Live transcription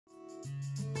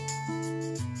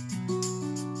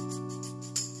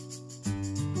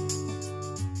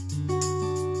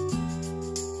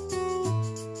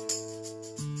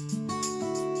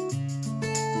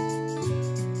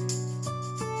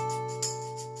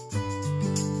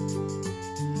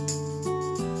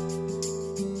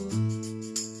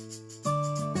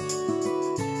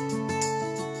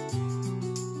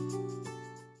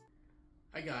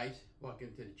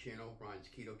welcome to the channel, Ron's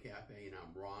Keto Cafe, and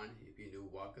I'm Ron. If you're new,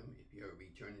 welcome. If you're a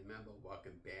returning member,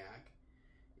 welcome back.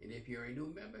 And if you're a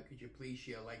new member, could you please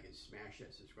share, like, and smash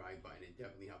that subscribe button? It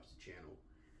definitely helps the channel.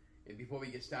 And before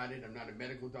we get started, I'm not a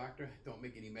medical doctor. Don't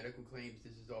make any medical claims.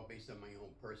 This is all based on my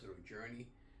own personal journey.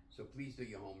 So please do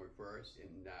your homework first,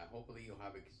 and hopefully you'll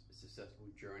have a successful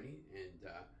journey. And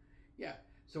yeah,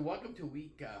 so welcome to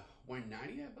week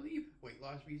 190, I believe, weight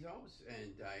loss results.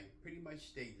 And I pretty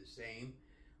much stayed the same.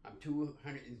 I'm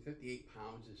 258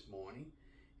 pounds this morning,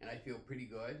 and I feel pretty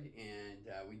good. And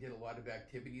we did a lot of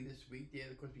activity this week.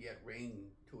 Yeah, of course, we had rain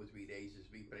 2 or 3 days this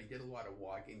week, but I did a lot of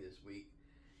walking this week.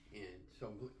 And so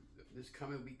this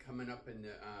coming week, coming up in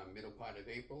the middle part of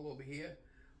April over here,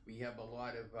 we have a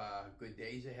lot of good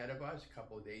days ahead of us. A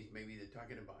couple of days, maybe they're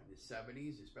talking about in the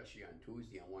 70s, especially on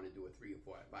Tuesday. I want to do a 3 or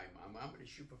 4 or 5 mile. I'm going to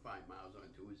shoot for 5 miles on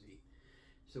Tuesday.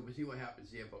 So we'll see what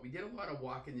happens there. But we did a lot of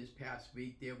walking this past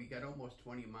week there. We got almost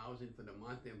 20 miles in for the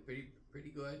month, and pretty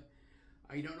good.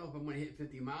 I don't know if I'm going to hit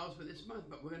 50 miles for this month,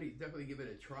 but we're going to definitely give it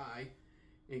a try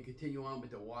and continue on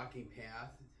with the walking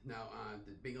path. Now,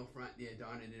 the bingo front there,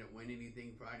 Donna didn't win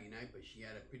anything Friday night, but she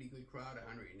had a pretty good crowd,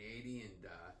 180,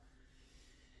 and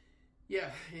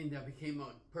yeah, and became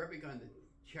perfect on the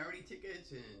charity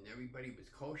tickets, and everybody was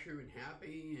kosher and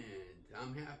happy, and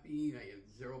I'm happy. I have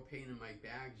zero pain in my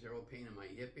back, zero pain in my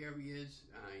hip areas.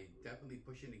 I definitely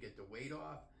pushing to get the weight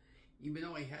off. Even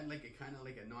though I had like a kind of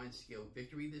like a non-scale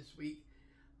victory this week,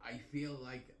 I feel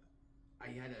like I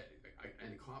had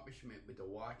an accomplishment with the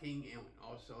walking, and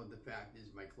also the fact is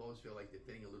my clothes feel like they're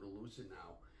fitting a little looser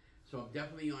now. So I'm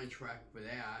definitely on track for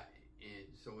that. And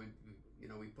so,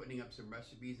 we're putting up some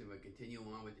recipes, and we'll continue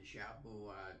on with the shampoo,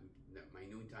 my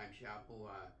noontime shampoo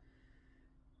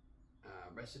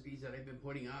recipes that I've been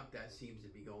putting up. That seems to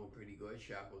be going pretty good,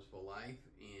 shampoos for life.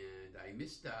 And I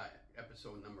missed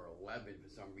episode number 11 for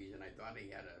some reason. I thought I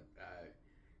had a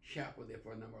shampoo there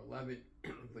for number 11,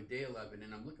 for day 11,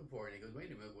 and I'm looking for it. And it goes, wait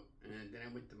a minute. And then I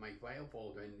went to my file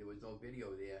folder, and there was no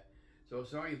video there. So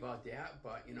sorry about that,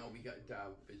 but, we got...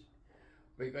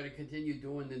 we're going to continue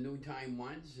doing the noontime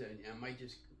ones, and I might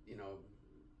just,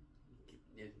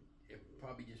 it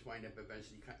probably just wind up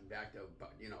eventually cutting back to,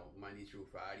 Monday through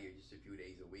Friday or just a few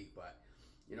days a week. But,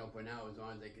 for now, as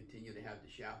long as I continue to have the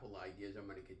shampoo ideas, I'm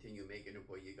going to continue making them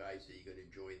for you guys, so you're going to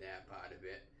enjoy that part of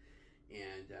it.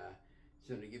 And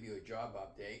so to give you a job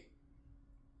update,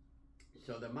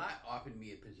 so the Mart offered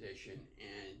me a position,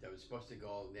 and I was supposed to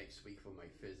go next week for my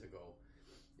physical.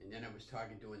 And then I was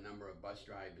talking to a number of bus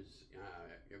drivers.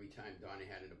 Every time Donna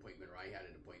had an appointment or I had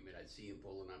an appointment, I'd see them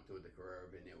pulling up to the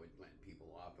curb, and they would let people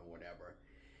off and whatever.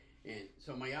 And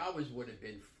so my hours would have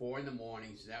been 4 in the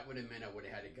morning, so that would have meant I would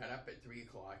have had to get up at 3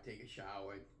 o'clock, take a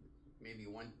shower, maybe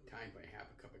one time for half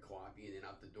a cup of coffee, and then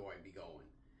out the door I'd be going.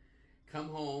 Come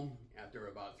home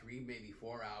after about 3, maybe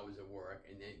 4 hours of work,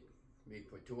 and then maybe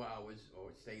for 2 hours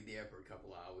or stay there for a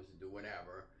couple hours and do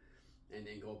whatever, and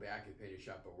then go back and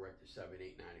finish up at work to 7,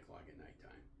 8, 9 o'clock at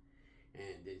nighttime.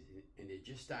 And they're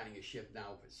just starting a shift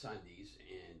now for Sundays,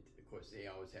 and of course they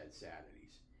always had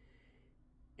Saturdays.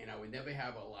 And I would never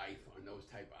have a life on those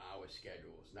type of hour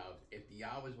schedules. Now, if the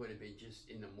hours would have been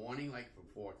just in the morning, like from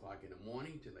 4 o'clock in the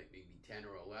morning to like maybe 10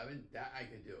 or 11, that I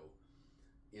could do,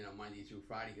 Monday through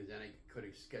Friday, because then I could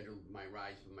have scheduled my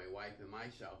rides for my wife and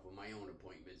myself for my own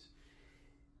appointments.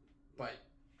 But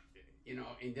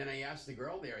and then I asked the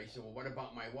girl there, I said, well, what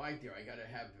about my wife there? I got to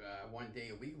have 1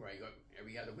 day a week where I go,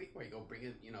 every other week where I go bring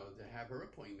it, to have her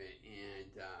appointment.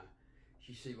 And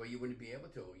she said, well, you wouldn't be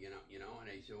able to, and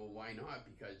I said, well, why not?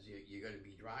 Because you're going to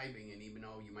be driving, and even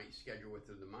though you might schedule it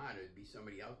through the Mart, it'd be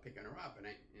somebody else picking her up. And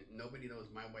nobody knows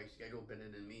my wife's schedule better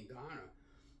than me, Donna.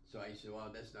 So I said, well,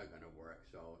 that's not going to work.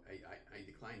 So I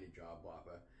declined the job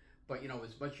offer. But, it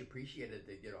was much appreciated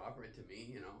they did offer it to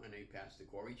me, and they passed the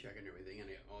Corey check and everything, and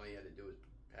all I had to do was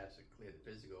clear the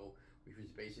physical, which was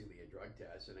basically a drug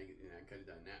test, and I could have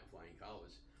done that flying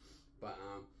colors. But,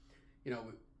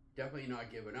 definitely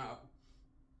not giving up.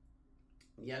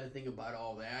 The other thing about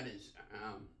all that is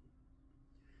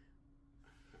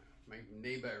my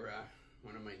neighbor,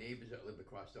 one of my neighbors that live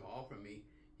across the hall from me,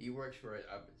 he works for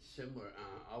a similar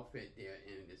outfit there,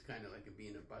 and it's kind of like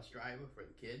being a bus driver for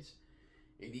the kids.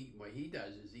 And what he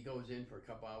does is he goes in for a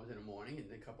couple hours in the morning and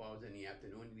then a couple hours in the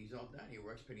afternoon, and he's all done. He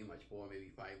works pretty much 4,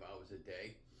 maybe 5 hours a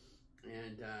day.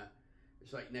 And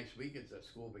it's like next week it's a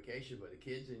school vacation for the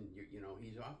kids, and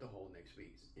he's off the whole next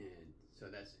week. And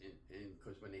so that's, and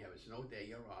because when they have a snow day,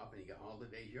 you're off, and you got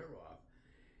holidays, you're off.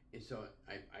 And so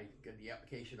I got the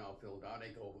application all filled out.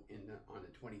 I go in on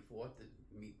the 24th to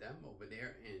meet them over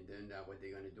there, and then what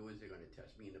they're going to do is they're going to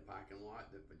test me in the parking lot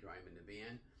for driving the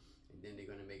van. and then they're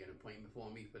going to make an appointment for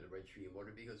me for the registry of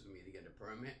motor vehicles for me to get a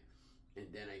permit, and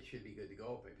then I should be good to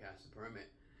go if I pass the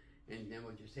permit. And then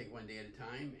we'll just take one day at a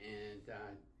time. And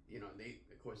you know, they,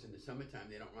 of course, in the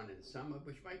summertime they don't run in the summer,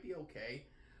 which might be okay.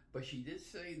 But she did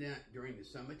say that during the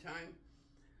summertime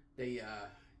they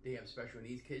have special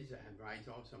needs kids that have rides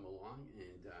all summer long,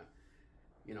 and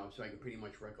you know, so I can pretty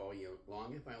much work all year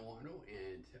long if I want to,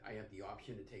 and I have the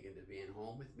option of taking the van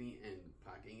home with me and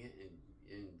parking it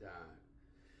and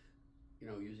you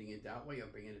know, using it that way, or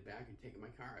bringing it back and taking my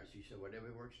car. She said,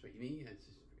 whatever works for me, it's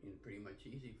you know, pretty much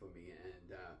easy for me.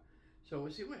 And so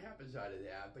we'll see what happens out of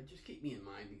that, but just keep me in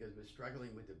mind because we're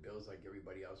struggling with the bills like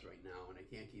everybody else right now, and I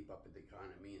can't keep up with the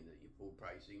economy, and the food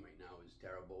pricing right now is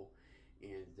terrible,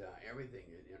 and everything.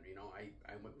 You know, I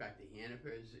went back to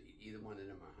Hannaford's, either one of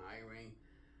them are hiring.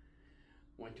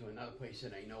 Went to another place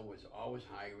that I know was always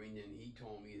hiring, and he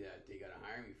told me that they got a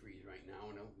hiring freeze right now,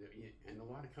 and a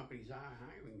lot of companies are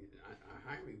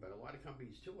hiring, but a lot of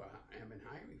companies too are having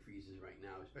hiring freezes right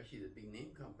now, especially the big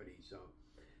name companies.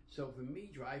 So for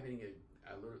me, driving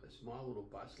a small little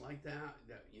bus like that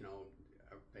you know,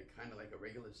 kind of like a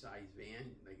regular sized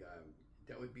van,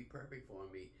 that would be perfect for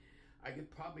me. I could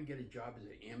probably get a job as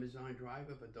an Amazon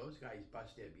driver, but those guys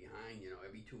bust their behind. You know,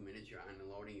 every 2 minutes you're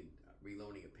unloading,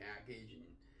 reloading a package, and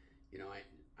you know,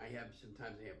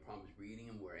 sometimes I have problems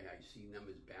reading them where I see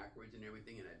numbers backwards and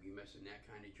everything, and I'd be messing that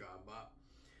kind of job up.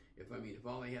 If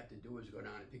all I have to do is go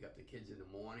down and pick up the kids in the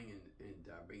morning and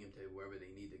bring them to wherever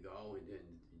they need to go, and then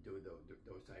do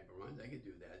those type of runs, I could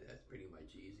do that. That's pretty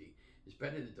much easy. It's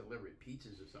better to deliver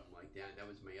pizzas or something like that. That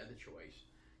was my other choice,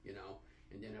 you know.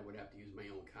 And then I would have to use my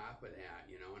own car for that,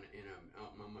 you know. And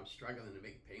I'm struggling to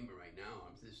make a payment right now.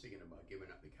 I'm just thinking about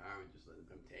giving up the car and just letting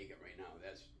them take it right now.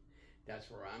 That's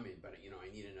where I'm in. But you know,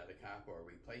 I need another car for a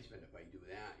replacement if I do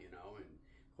that, you know. And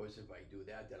of course, if I do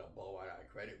that, that'll blow out our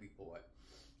credit report.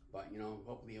 But you know,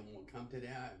 hopefully it won't come to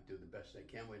that. I'll do the best I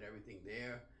can with everything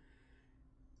there.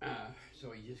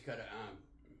 So you just got to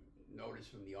notice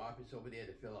from the office over there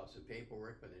to fill out some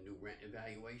paperwork for the new rent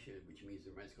evaluation, which means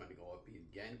the rent's going to go up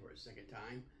again for a second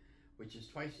time, which is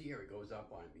twice a year it goes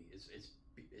up on me. It's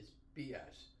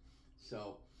BS.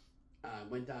 So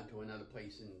went down to another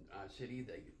place in city.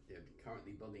 They're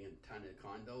currently building a ton of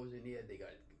condos in here. They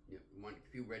got a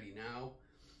few ready now,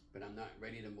 but I'm not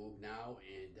ready to move now.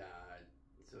 And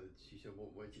so she said,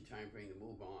 well, what's your time frame to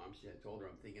move on? I told her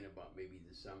I'm thinking about maybe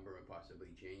December or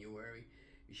possibly January.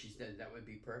 She said that would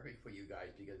be perfect for you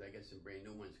guys because I got some brand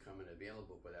new ones coming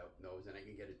available for those, and I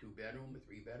can get a 2-bedroom, a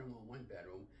 3-bedroom, or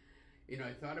 1-bedroom. You know,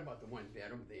 I thought about the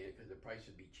 1-bedroom there because the price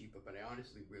would be cheaper, but I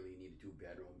honestly really need 2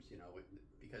 bedrooms, you know,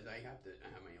 because I have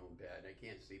my own bed. I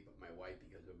can't sleep with my wife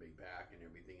because of my back and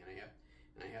everything, and I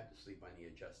have to sleep on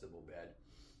the adjustable bed.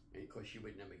 And of course, she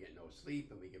would never get no sleep,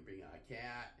 and we can bring our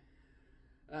cat.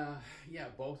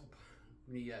 Yeah, both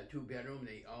the 2-bedroom.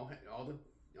 They all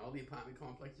the apartment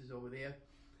complexes over there.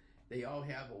 They all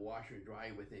have a washer and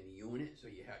dryer within the unit,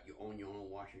 so you own your own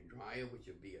washer and dryer, which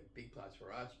would be a big plus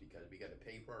for us because we got to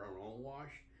pay for our own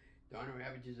wash. Donner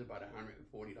averages about $140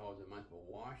 a month for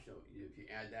wash, so if you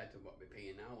add that to what we're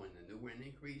paying now and the new rent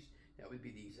increase, that would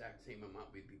be the exact same amount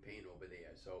we'd be paying over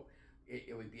there. So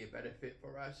it would be a better fit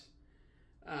for us.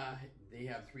 They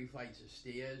have 3 flights of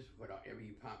stairs, but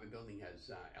every apartment building has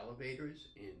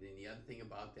elevators, and then the other thing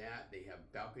about that, they have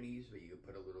balconies where you can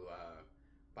put a little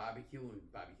barbecue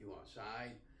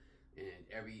outside, and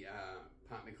every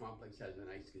apartment complex has a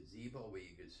nice gazebo where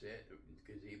you could sit,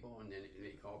 and then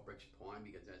they call it Brick's Pond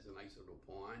because that's a nice little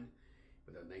pond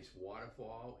with a nice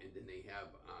waterfall, and then they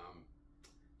have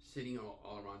sitting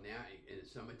all around that. In the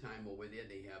summertime over there,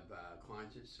 they have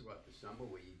concerts throughout the summer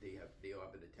where they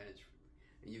offer the tenants,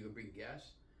 and you can bring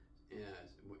guests,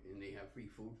 and they have free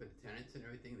food for the tenants and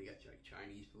everything. They got like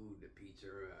Chinese food, the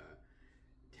pizza,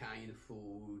 Italian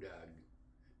food,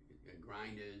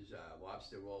 grinders,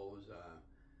 lobster rolls,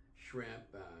 shrimp,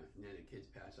 and then the kids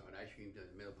pass out ice cream to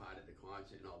the middle part of the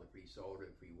concert, and all the free soda,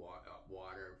 free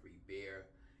water, free beer.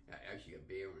 Actually, a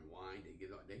beer and wine. They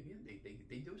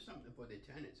do something for their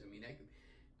tenants. I mean,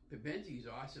 Benzi's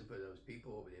awesome for those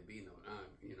people over there, being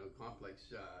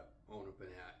complex owner for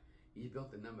that. He's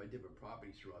built a number of different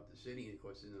properties throughout the city, and of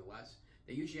course,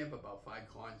 they usually have about 5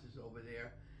 concerts over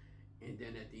there. And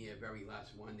then at the very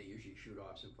last one, they usually shoot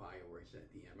off some fireworks at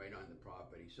the end, right on the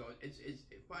property. So it's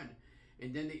fun.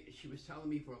 And then she was telling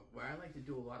me where I like to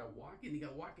do a lot of walking, they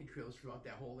got walking trails throughout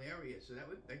that whole area. So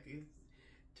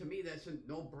to me, that's a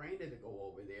no-brainer to go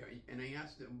over there. And I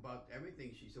asked them about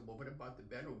everything. She said, well, what about the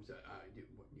bedrooms?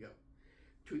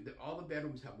 All the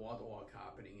bedrooms have wall-to-wall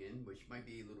carpeting in, which might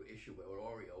be a little issue with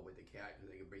Oreo with the cat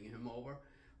because they can bring him over.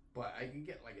 But I could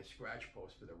get like a scratch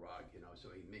post for the rug, you know, so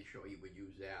he make sure he would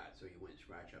use that so he wouldn't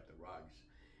scratch up the rugs.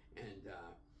 And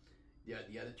yeah,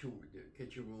 the other two, the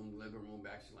kitchen room, living room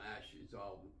backslash, is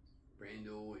all brand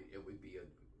new. It would be a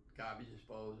garbage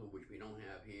disposal, which we don't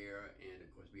have here, and of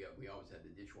course we always had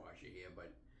the dishwasher here.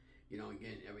 But you know,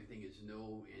 again, everything is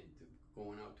new, and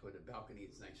going out toward the balcony,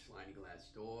 it's nice sliding glass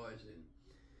doors, and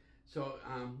so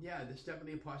yeah, there's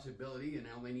definitely a possibility. And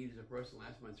all I need is a first and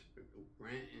last month's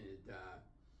rent, and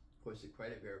of course the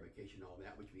credit verification, all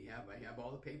that, which we have. I have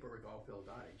all the paperwork all filled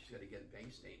out. I just got to get a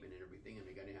bank statement and everything, and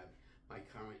I got to have my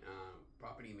current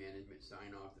property management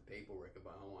sign off the paperwork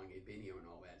about how long they've been here and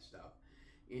all that stuff.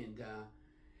 And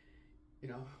you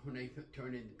know, when they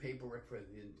turn in the paperwork for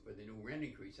the new rent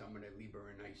increase, I'm going to leave her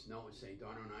a nice note and say,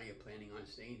 Donna and I are planning on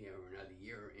staying here for another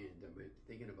year, and we're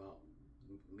thinking about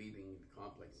leaving the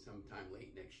complex sometime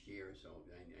late next year, so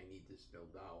I need this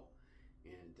filled out.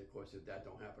 And of course, if that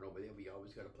don't happen over there, we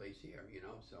always got a place here, you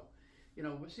know. So, you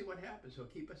know, we'll see what happens. So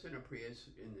keep us in our prayers,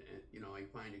 and you know, I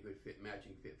find a good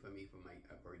matching fit for me for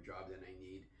a job that I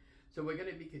need. So we're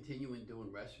going to be continuing doing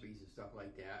recipes and stuff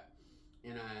like that.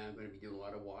 And I'm going to be doing a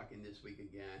lot of walking this week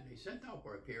again. I sent out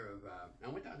for a pair of, I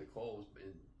went down to Kohl's,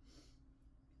 and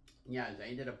yeah, I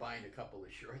ended up buying a couple of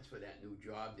shirts for that new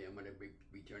job there. I'm going to be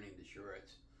returning the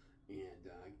shirts. And,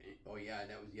 oh yeah,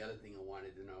 that was the other thing I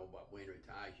wanted to know about wearing a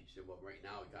tie. She said, well, right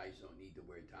now guys don't need to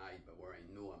wear ties, but where I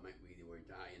knew I might need to wear a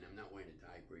tie, and I'm not wearing a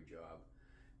tie for a job.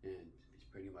 And it's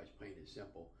pretty much plain and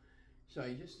simple. So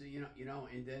I just, you know,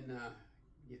 and then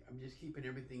I'm just keeping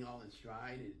everything all in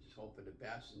stride and just hope for the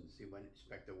best and see when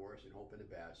expect the worst and hope for the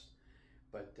best.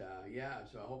 But yeah,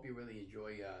 so I hope you really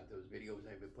enjoy those videos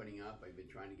I've been putting up. I've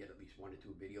been trying to get at least 1 or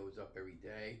 2 videos up every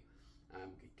day.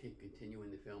 I'm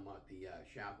continuing to film out the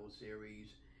Shrinkables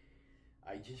series.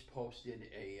 I just posted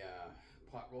a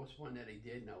pot roast one that I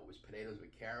did. Now it was potatoes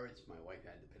with carrots. My wife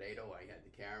had the potato, I had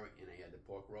the carrot, and I had the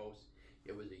pork roast.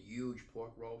 It was a huge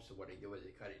pork roast, so what I did was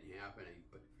I cut it in half and I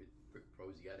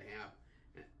froze the other half.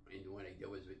 And what I did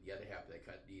was with the other half, I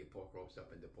cut the pork roast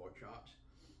up into pork chops.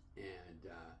 And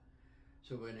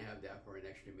so we're gonna have that for an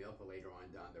extra meal for later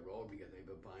on down the road, because I've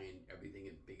been buying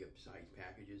everything in bigger size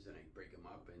packages, and I break them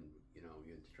up, and you know,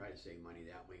 you try to save money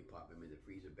that way, pop them in the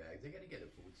freezer bags. I gotta get a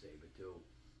food saver too.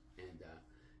 And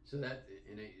so that,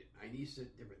 and I need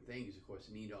some different things. Of course,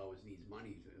 need always needs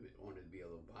money in order to be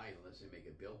able to buy, unless I make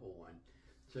a bill for one.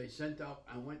 So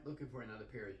I went looking for another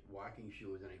pair of walking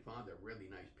shoes, and I found a really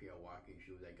nice pair of walking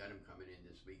shoes. I got them coming in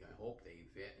this week. I hope they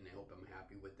fit, and I hope I'm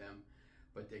happy with them.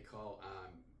 But they call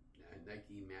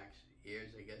Nike Max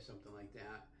Airs, I guess, something like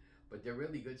that. But they're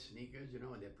really good sneakers, you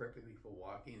know, and they're perfectly for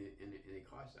walking, and they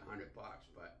cost $100.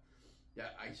 But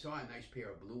yeah, I saw a nice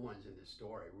pair of blue ones in the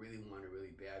store. I really wanted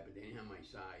really bad, but they didn't have my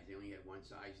size. They only had one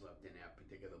size left in that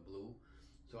particular blue.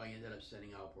 So I ended up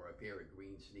sending out for a pair of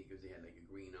green sneakers. They had like a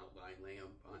green outline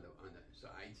layup on the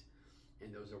sides,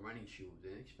 and those are running shoes.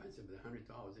 They're expensive, they're $100.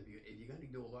 If you're going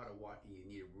to do a lot of walking, you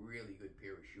need a really good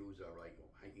pair of shoes, or like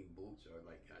hiking boots, or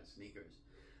like sneakers.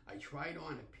 I tried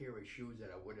on a pair of shoes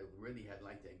that I would have really had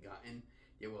liked to have gotten.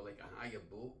 They were like a higher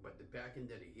boot, but the back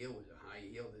end of the heel was a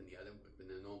higher heel than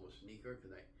the normal sneaker,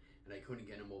 and I couldn't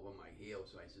get them over my heel.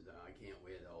 So I said, oh, I can't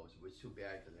wear those. It was too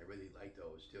bad, because I really like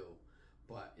those too.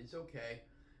 But it's okay.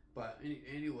 But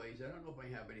anyways, I don't know if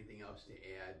I have anything else to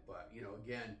add, but you know,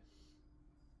 again,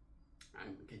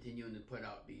 I'm continuing to put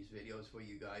out these videos for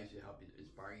you guys to help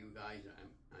inspire you guys.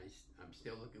 I'm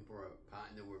still looking for a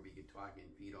partner where we can talk and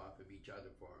feed off of each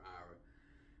other for our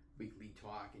weekly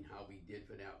talk and how we did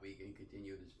for that week, and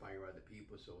continue to inspire other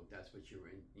people. So if that's what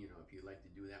you're in, you know, if you'd like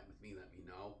to do that with me, let me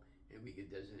know, and we can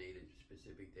designate a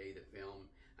specific day to film,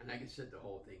 and I can set the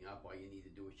whole thing up. All you need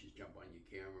to do is just jump on your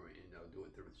camera, and I'll do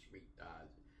it through the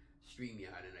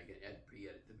StreamYard, and I can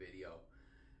pre-edit the video.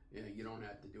 You know, you don't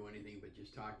have to do anything but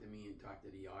just talk to me and talk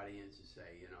to the audience and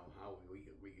say, you know, how we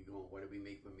could go, what do we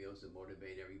make for meals to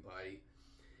motivate everybody.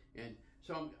 And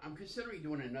so I'm considering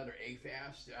doing another egg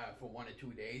fast for 1 or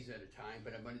 2 days at a time,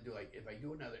 but I'm going to do, like, if I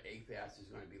do another egg fast, it's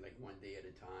going to be like 1 day at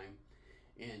a time,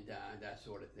 and that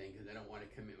sort of thing, because I don't want to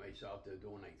commit myself to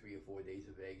doing like 3 or 4 days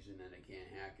of eggs, and then I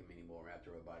can't hack them anymore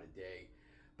after about a day.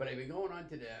 But I've been going on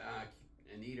to the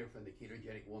Anita from the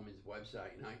Ketogenic Woman's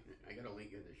website, and I got a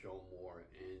link in the show more,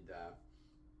 and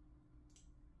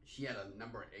she had a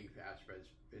number of egg fast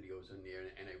videos in there,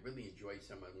 and I really enjoyed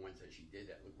some of the ones that she did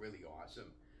that looked really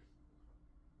awesome.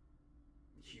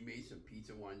 She made some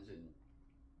pizza ones and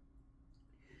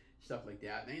stuff like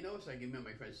that, and I noticed, I give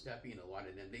my friend Stephy, and a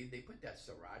lot of them, they put that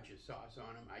sriracha sauce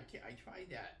on them. I tried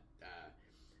that.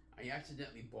 I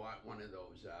accidentally bought one of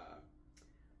those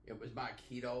it was marked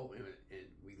keto, and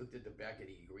we looked at the back of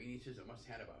the ingredients. It must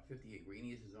have had about 50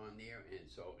 ingredients on there, and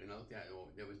so I looked at it,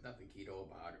 there was nothing keto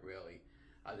about it really,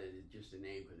 other than just the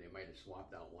name, because they might have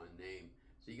swapped out one name.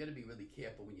 So you got to be really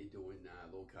careful when you're doing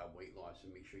low carb weight loss,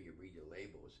 and make sure you read your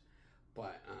labels.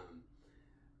 But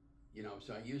you know,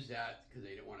 so I used that because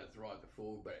they didn't want to throw out the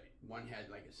food, but one had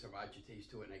like a sriracha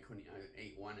taste to it, and I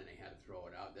ate one and I had to throw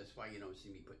it out. That's why you don't see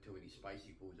me put too many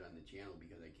spicy foods on the channel,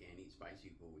 because I can't eat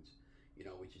spicy foods. You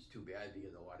know, which is too bad,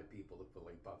 because a lot of people look for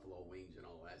like buffalo wings and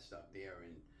all that stuff there,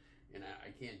 and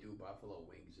I can't do buffalo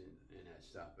wings and that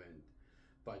stuff.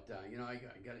 But you know, I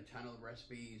got a ton of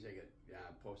recipes. I got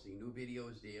posting new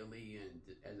videos daily, and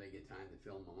as I get time to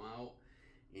film them out,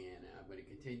 and I'm going to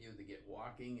continue to get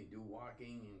walking and do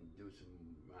walking and do some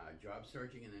job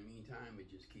searching in the meantime, and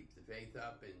just keep the faith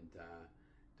up and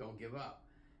don't give up.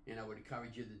 And I would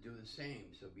encourage you to do the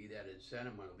same. So be that as said,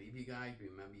 I'm going to leave you guys.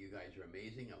 Remember, you guys are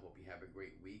amazing. I hope you have a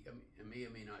great week. I may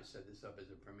or may not set this up as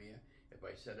a premiere. If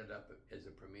I set it up as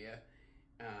a premiere,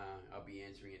 I'll be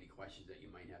answering any questions that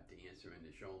you might have to answer in the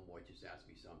show, or just ask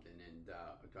me something, and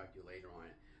I'll talk to you later on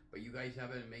it. But you guys have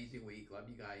an amazing week. Love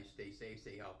you guys. Stay safe,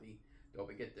 stay healthy. Don't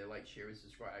forget to like, share, and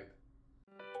subscribe.